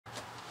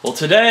Well,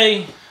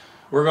 today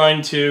we're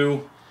going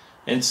to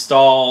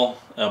install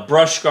a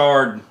brush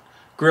guard,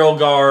 grill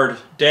guard,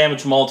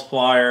 damage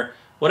multiplier,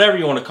 whatever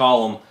you want to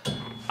call them.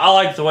 I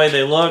like the way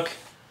they look.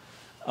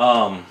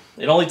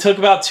 It only took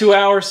about 2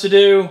 hours to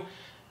do,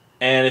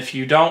 and if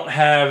you don't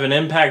have an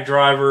impact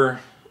driver,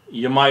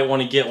 you might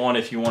want to get one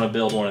if you want to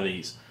build one of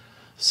these.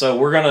 So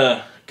we're going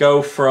to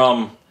go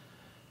from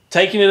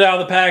taking it out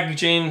of the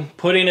packaging,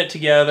 putting it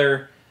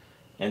together,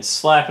 and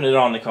slapping it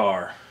on the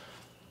car.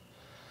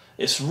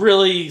 It's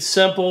really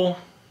simple.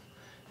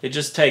 It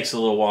just takes a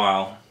little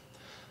while.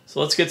 So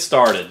let's get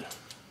started.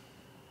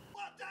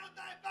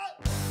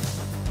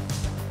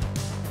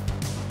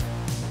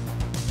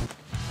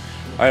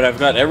 Alright, I've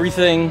got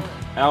everything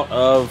out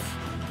of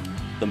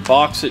the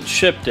box it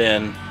shipped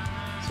in.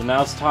 So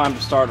now it's time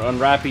to start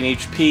unwrapping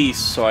each piece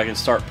so I can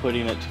start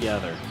putting it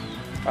together.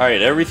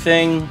 Alright,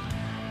 everything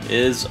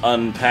is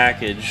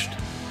unpackaged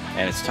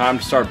and it's time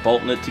to start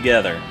bolting it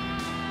together.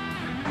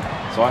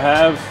 So I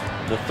have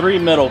the 3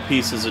 middle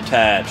pieces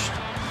attached,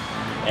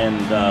 and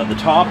the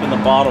top and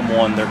the bottom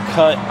one, they're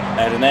cut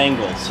at an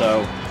angle.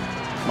 So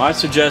my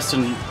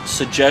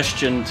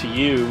suggestion to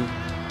you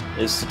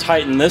is to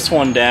tighten this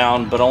one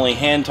down, but only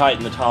hand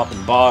tighten the top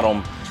and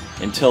bottom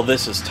until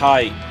this is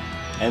tight,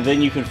 and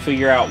then you can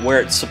figure out where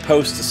it's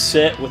supposed to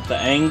sit with the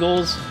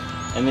angles,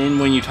 and then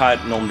when you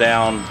tighten them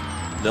down,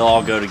 they'll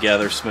all go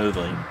together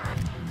smoothly.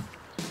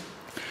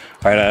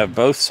 Alright, I have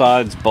both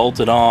sides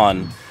bolted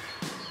on,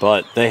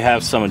 but they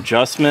have some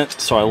adjustment,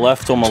 so I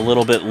left them a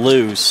little bit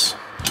loose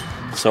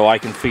so I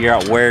can figure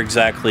out where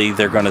exactly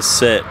they're going to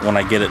sit when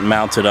I get it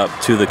mounted up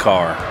to the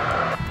car.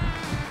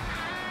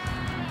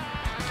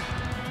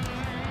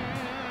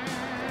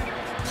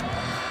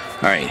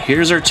 Alright,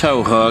 here's our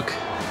tow hook,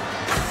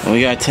 and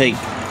we got to take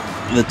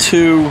the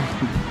 2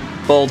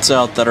 bolts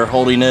out that are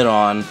holding it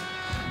on,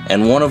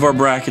 and one of our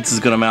brackets is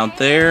going to mount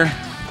there.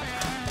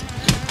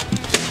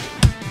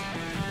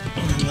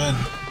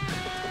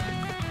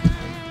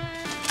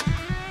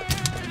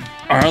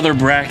 Our other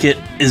bracket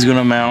is going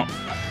to mount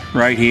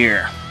right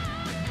here.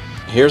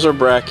 Here's our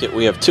bracket.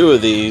 We have 2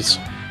 of these,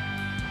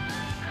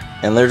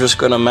 and they're just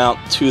going to mount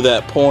to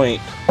that point.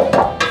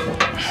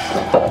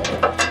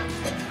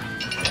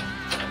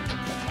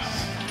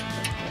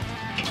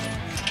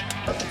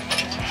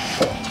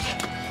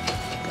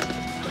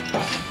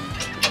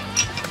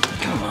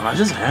 Come on, I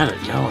just had it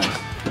going.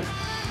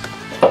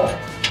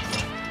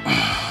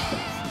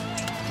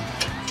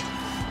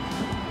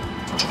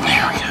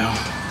 There we go.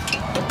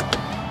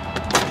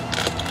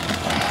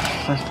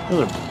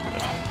 There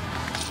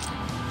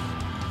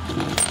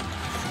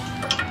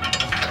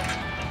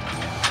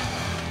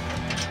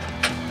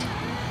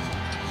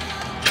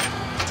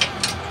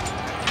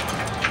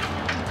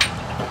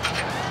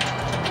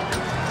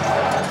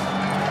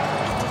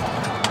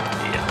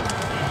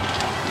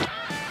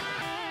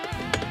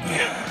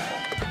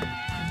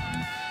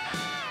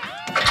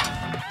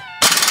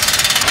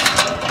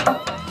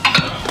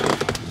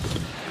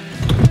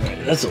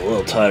That's a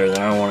little tighter than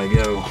I want to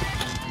go.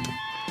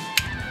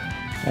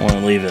 I want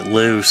to leave it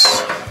loose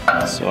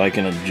so I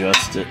can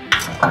adjust it.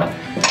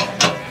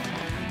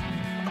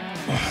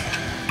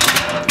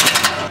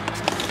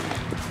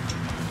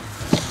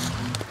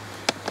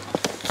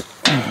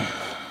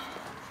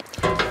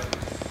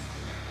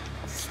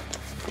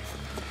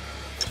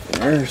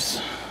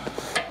 There's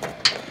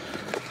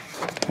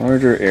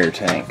larger air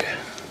tank.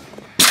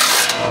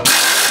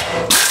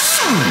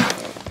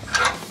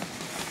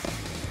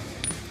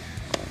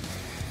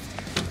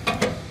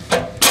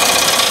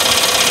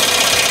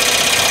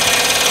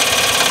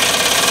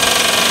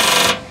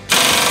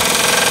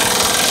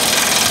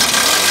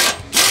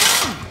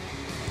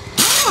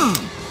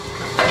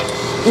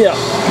 Yeah,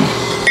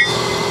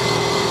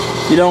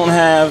 if you don't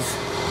have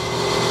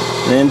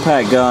the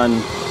impact gun,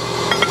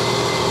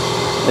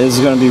 this is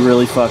going to be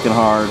really fucking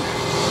hard.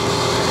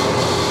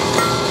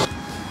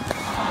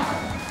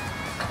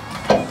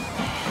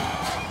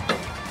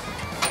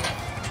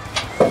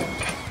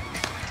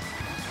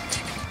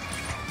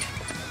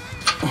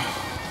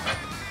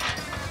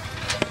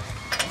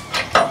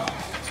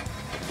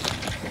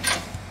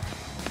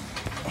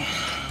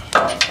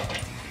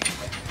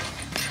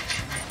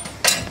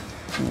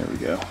 There we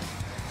go.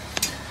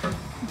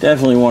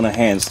 Definitely want to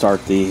hand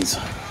start these.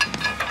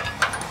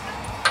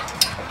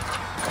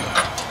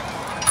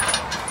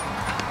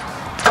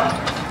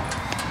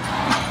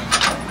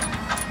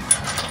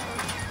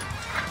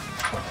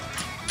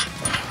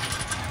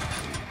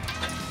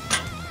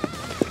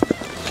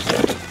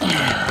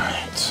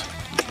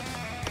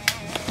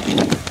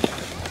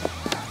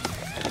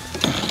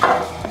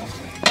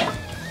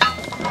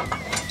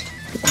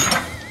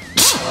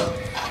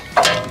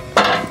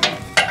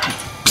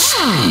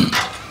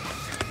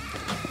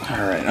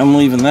 Alright, I'm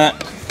leaving that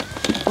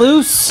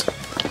loose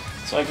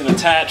so I can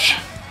attach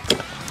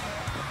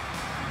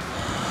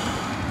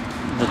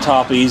the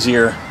top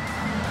easier,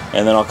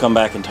 and then I'll come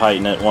back and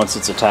tighten it once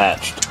it's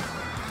attached.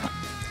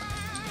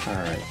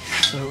 Alright,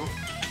 so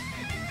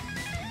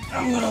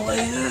I'm gonna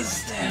lay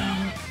this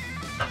down.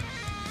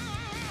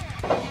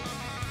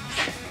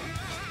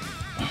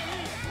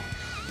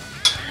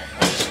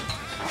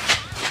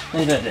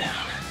 Lay that down.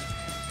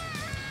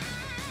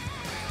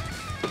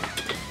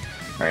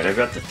 Alright, I've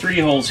got the 3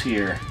 holes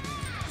here.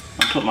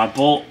 I'll put my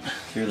bolt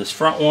through this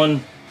front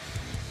one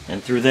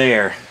and through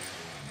there.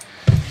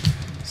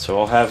 So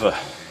I'll have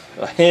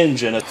a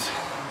hinge in it.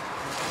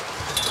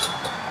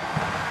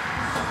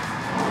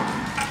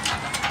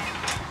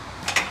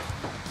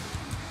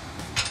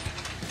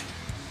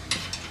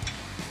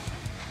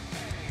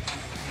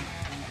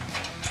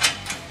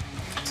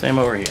 Same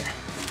over here.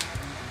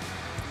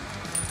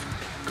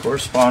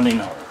 Corresponding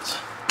holes.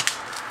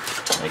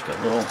 Make a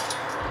little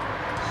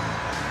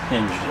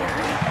hinged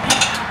area.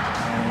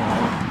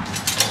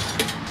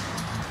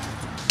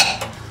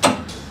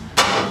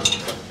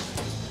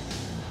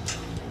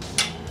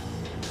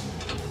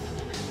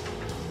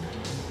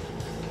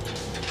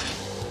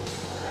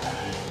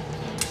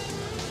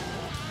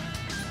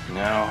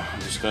 Now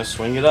I'm just going to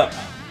swing it up.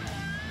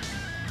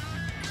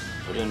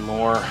 Put in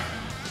more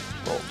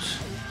bolts.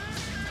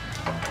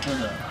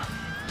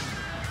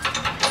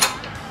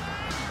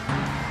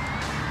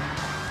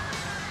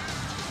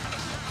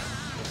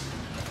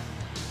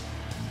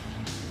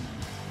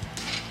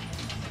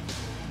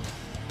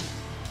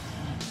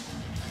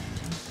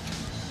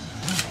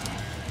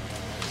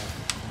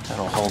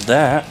 That'll hold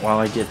that while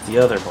I get the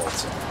other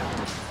bolts in.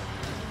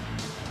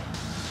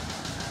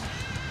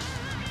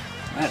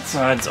 That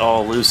side's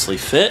all loosely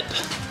fit.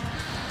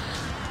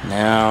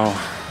 Now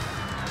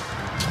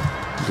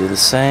do the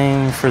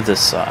same for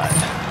this side.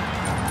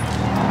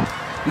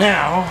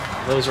 Now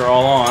those are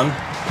all on,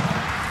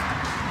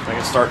 I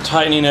can start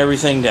tightening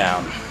everything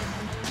down.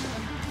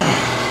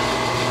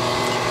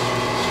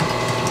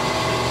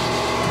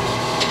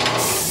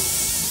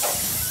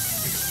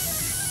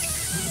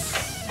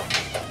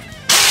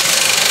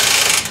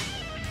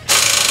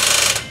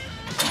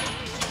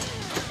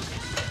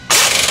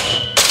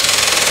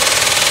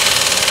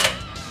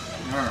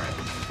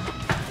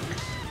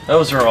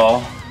 Those are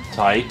all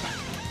tight.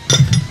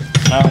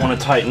 Now I want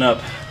to tighten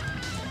up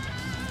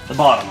the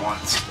bottom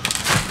ones.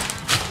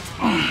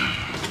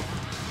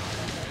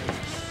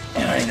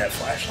 And I need that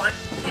flashlight.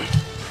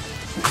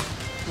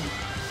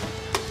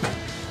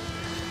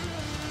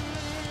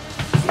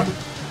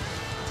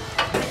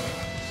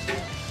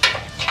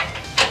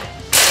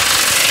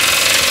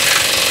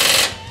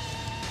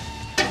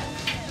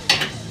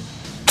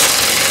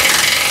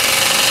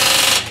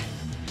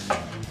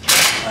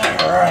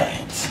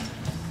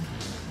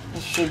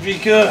 Should be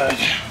good.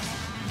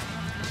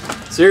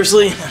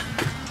 Seriously,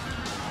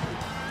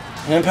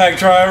 an impact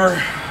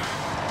driver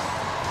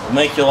will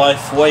make your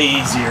life way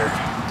easier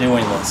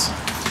doing this.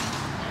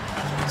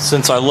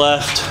 Since I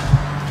left,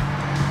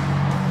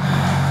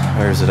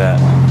 where's it at?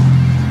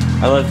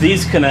 I left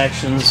these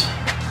connections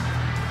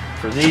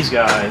for these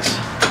guys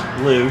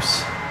loose,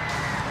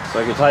 so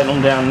I can tighten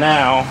them down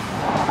now,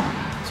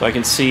 so I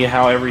can see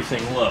how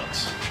everything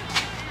looks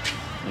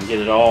and get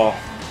it all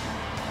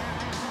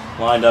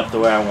lined up the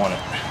way I want it.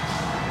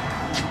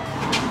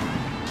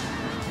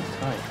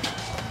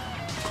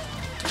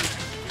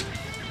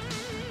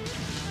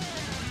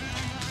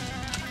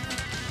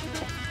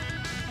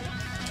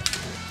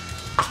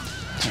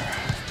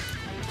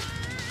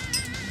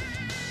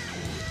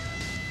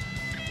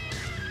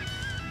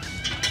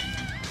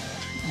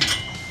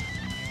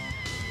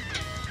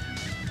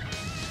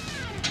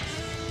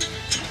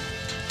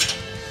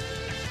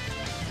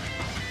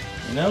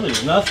 You know,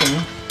 there's nothing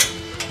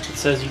that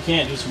says you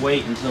can't just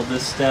wait until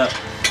this step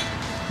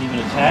to even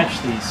attach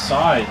these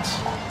sides.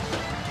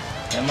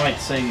 That might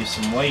save you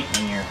some weight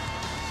when you're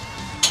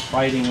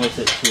fighting with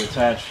it to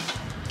attach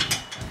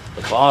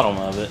the bottom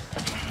of it.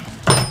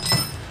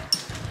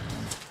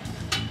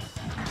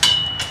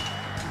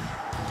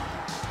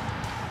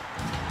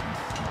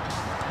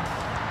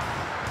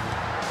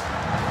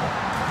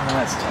 Well,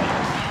 that's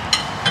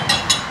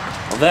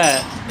tight. Well,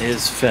 that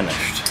is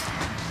finished.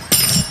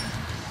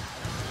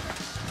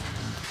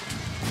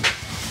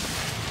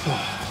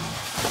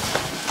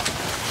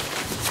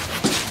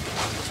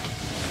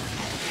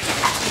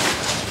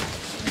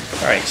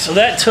 Alright, so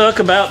that took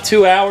about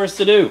 2 hours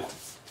to do.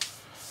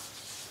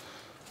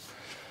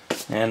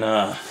 And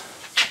I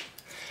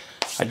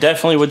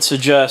definitely would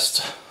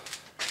suggest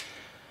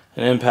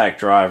an impact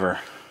driver.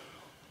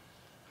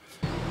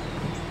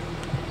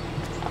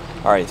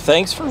 Alright,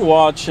 thanks for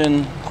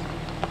watching.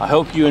 I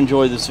hope you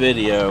enjoyed this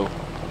video.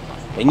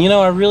 And you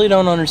know, I really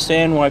don't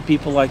understand why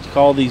people like to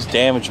call these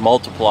damage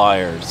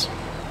multipliers.